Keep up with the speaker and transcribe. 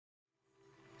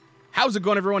How's it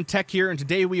going, everyone? Tech here, and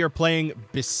today we are playing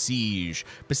Besiege.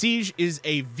 Besiege is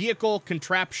a vehicle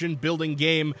contraption building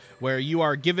game where you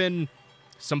are given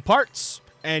some parts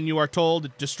and you are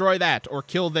told destroy that or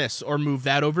kill this or move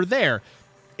that over there.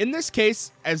 In this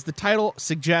case, as the title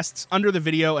suggests under the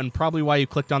video, and probably why you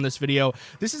clicked on this video,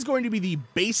 this is going to be the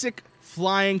basic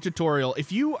flying tutorial.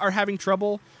 If you are having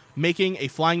trouble making a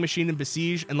flying machine in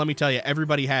Besiege, and let me tell you,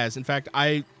 everybody has. In fact,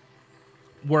 I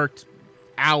worked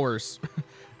hours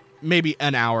maybe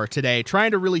an hour today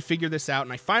trying to really figure this out,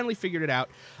 and I finally figured it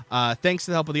out thanks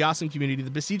to the help of the awesome community.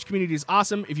 The Besiege community is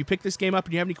awesome. If you pick this game up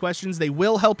and you have any questions, they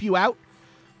will help you out.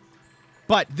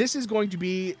 But this is going to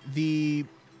be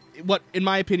what in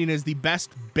my opinion is the best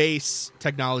base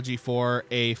technology for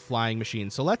a flying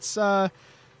machine. So let's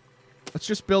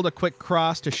just build a quick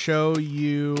cross to show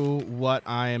you what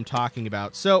I am talking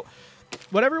about. So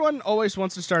what everyone always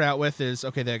wants to start out with is,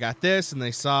 okay, they got this, and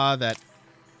they saw that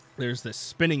there's this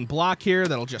spinning block here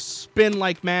that'll just spin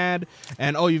like mad.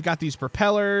 And, oh, you've got these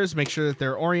propellers. Make sure that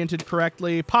they're oriented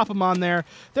correctly. Pop them on there.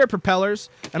 They're propellers.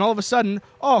 And all of a sudden,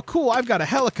 oh, cool, I've got a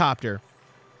helicopter.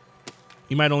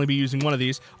 You might only be using one of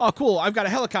these. Oh, cool, I've got a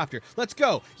helicopter. Let's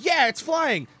go. Yeah, it's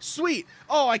flying. Sweet.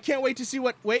 Oh, I can't wait to see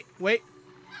what... Wait.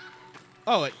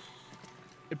 Oh,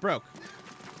 it broke.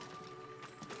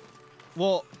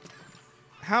 Well,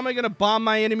 how am I going to bomb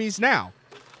my enemies now?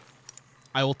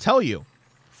 I will tell you.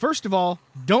 First of all,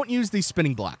 don't use these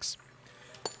spinning blocks.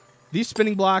 These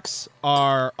spinning blocks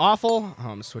are awful. Oh, I'm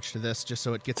going to switch to this just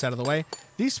so it gets out of the way.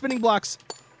 These spinning blocks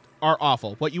are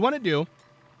awful. What you want to do,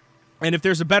 and if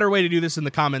there's a better way to do this in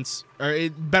the comments, or a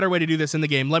better way to do this in the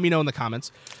game, let me know in the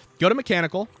comments. Go to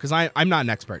mechanical, because I'm not an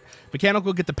expert.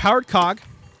 Mechanical, get the powered cog,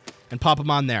 and pop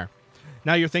them on there.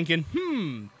 Now you're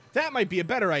thinking, that might be a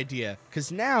better idea,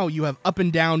 because now you have up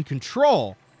and down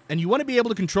control. And you want to be able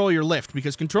to control your lift,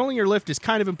 because controlling your lift is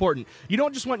kind of important. You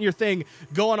don't just want your thing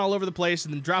going all over the place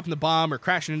and then dropping the bomb or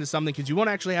crashing into something, because you won't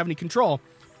actually have any control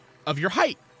of your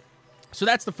height. So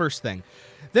that's the first thing.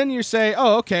 Then you say,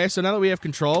 oh, okay, so now that we have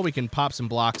control, we can pop some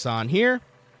blocks on here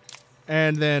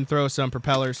and then throw some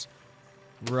propellers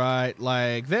right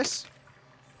like this.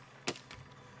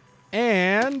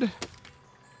 And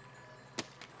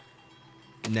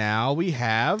now we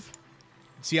have,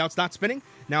 see how it's not spinning?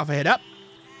 Now if I hit up,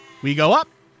 we go up,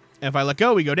 and if I let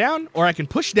go, we go down, or I can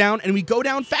push down, and we go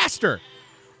down faster,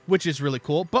 which is really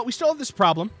cool. But we still have this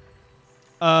problem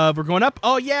of we're going up.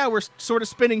 Oh, yeah, we're sort of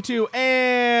spinning, too,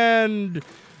 and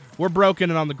we're broken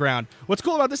and on the ground. What's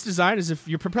cool about this design is if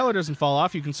your propeller doesn't fall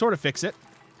off, you can sort of fix it,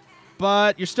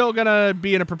 but you're still going to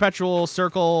be in a perpetual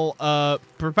cycle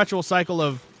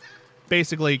of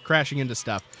basically crashing into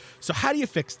stuff. So how do you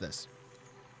fix this?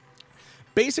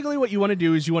 Basically, what you want to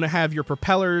do is you want to have your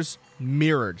propellers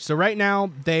mirrored. So right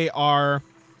now, they are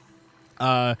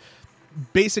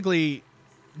basically,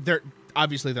 they're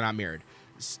not mirrored.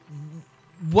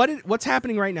 What's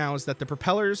happening right now is that the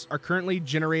propellers are currently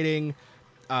generating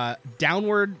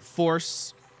downward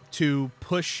force to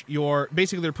push your,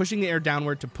 basically they're pushing the air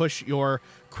downward to push your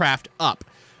craft up.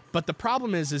 But the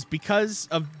problem is because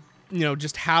of,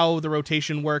 just how the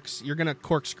rotation works, you're going to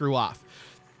corkscrew off.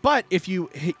 But if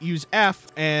you use F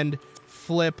and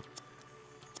flip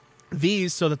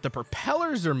these so that the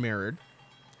propellers are mirrored,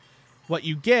 what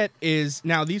you get is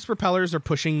now these propellers are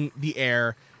pushing the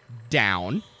air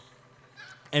down,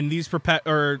 and these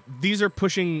are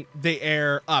pushing the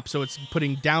air up, so it's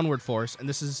putting downward force, and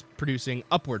this is producing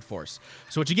upward force.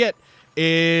 So what you get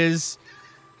is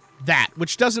that,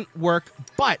 which doesn't work,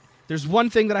 but there's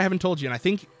one thing that I haven't told you, and I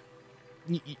think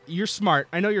you're smart.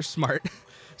 I know you're smart.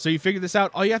 So you figure this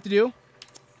out. All you have to do,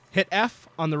 hit F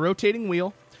on the rotating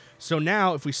wheel. So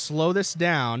now if we slow this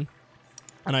down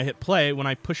and I hit play, when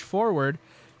I push forward,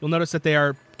 you'll notice that they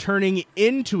are turning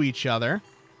into each other.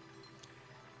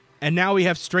 And now we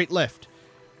have straight lift.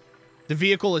 The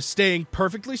vehicle is staying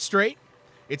perfectly straight.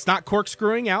 It's not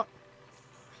corkscrewing out.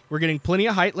 We're getting plenty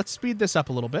of height. Let's speed this up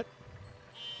a little bit.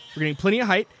 We're getting plenty of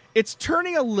height. It's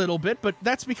turning a little bit, but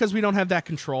that's because we don't have that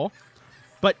control.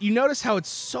 But you notice how it's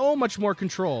so much more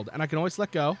controlled, and I can always let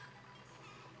go.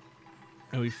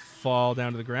 And we fall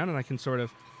down to the ground, and I can sort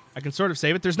of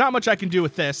save it. There's not much I can do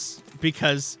with this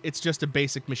because it's just a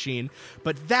basic machine,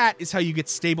 but that is how you get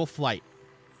stable flight.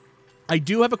 I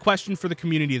do have a question for the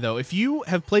community, though. If you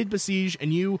have played Besiege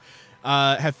and you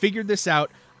have figured this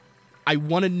out, I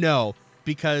want to know,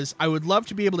 because I would love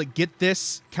to be able to get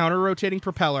this counter-rotating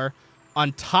propeller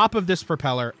on top of this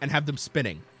propeller and have them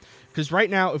spinning. Because right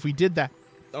now, if we did that...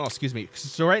 Oh, excuse me.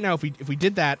 So right now, if we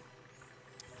did that,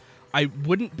 I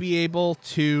wouldn't be able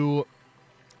to...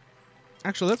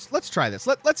 Actually, let's try this.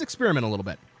 Let's experiment a little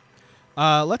bit.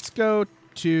 Let's go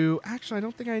to... Actually, I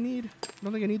don't think I need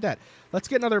that. Let's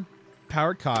get another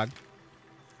powered cog.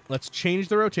 Let's change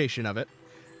the rotation of it.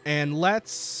 And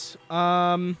let's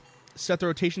set the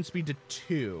rotation speed to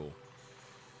 2.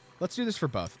 Let's do this for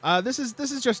both. This is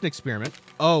just an experiment.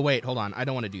 Oh, wait, hold on. I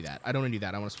don't want to do that. I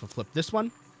want to flip this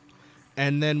one.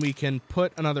 And then we can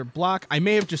put another block. I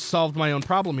may have just solved my own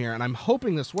problem here, and I'm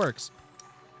hoping this works.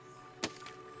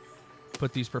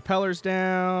 Put these propellers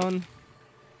down.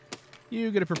 You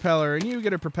get a propeller, and you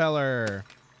get a propeller.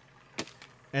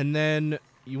 And then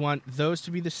you want those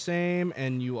to be the same,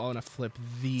 and you want to flip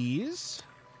these.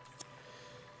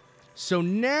 So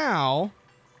now,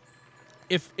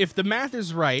 if the math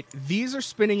is right, these are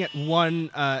spinning at 1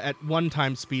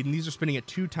 times speed, and these are spinning at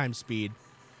 2 times speed.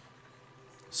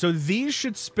 So these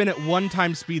should spin at 1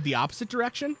 times speed the opposite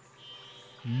direction?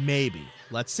 Maybe.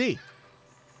 Let's see.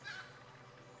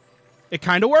 It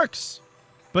kind of works.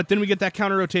 But then we get that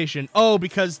counter rotation. Oh,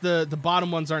 because the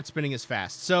bottom ones aren't spinning as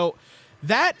fast. So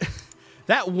that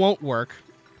won't work.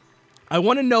 I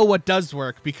want to know what does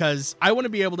work because I want to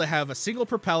be able to have a single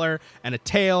propeller and a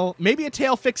tail. Maybe a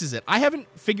tail fixes it. I haven't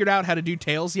figured out how to do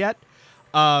tails yet.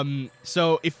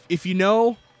 So if you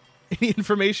know any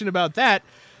information about that,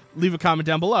 leave a comment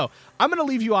down below. I'm going to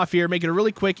leave you off here, make it a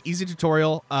really quick, easy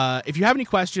tutorial. If you have any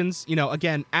questions,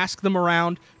 again, ask them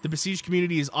around. The Besiege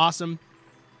community is awesome.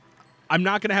 I'm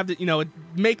not going to have to,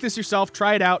 make this yourself,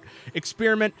 try it out,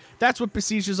 experiment. That's what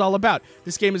Besiege is all about.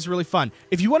 This game is really fun.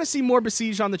 If you want to see more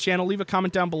Besiege on the channel, leave a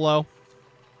comment down below.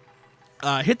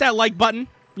 Hit that like button,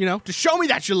 to show me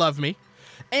that you love me.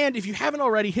 And if you haven't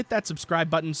already, hit that subscribe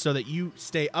button so that you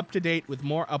stay up to date with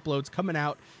more uploads coming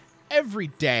out every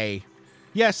day.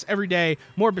 Yes, every day.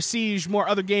 More Besiege, more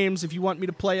other games. If you want me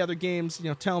to play other games,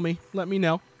 tell me. Let me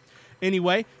know.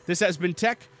 Anyway, this has been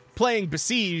Tech playing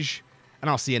Besiege, and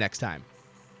I'll see you next time.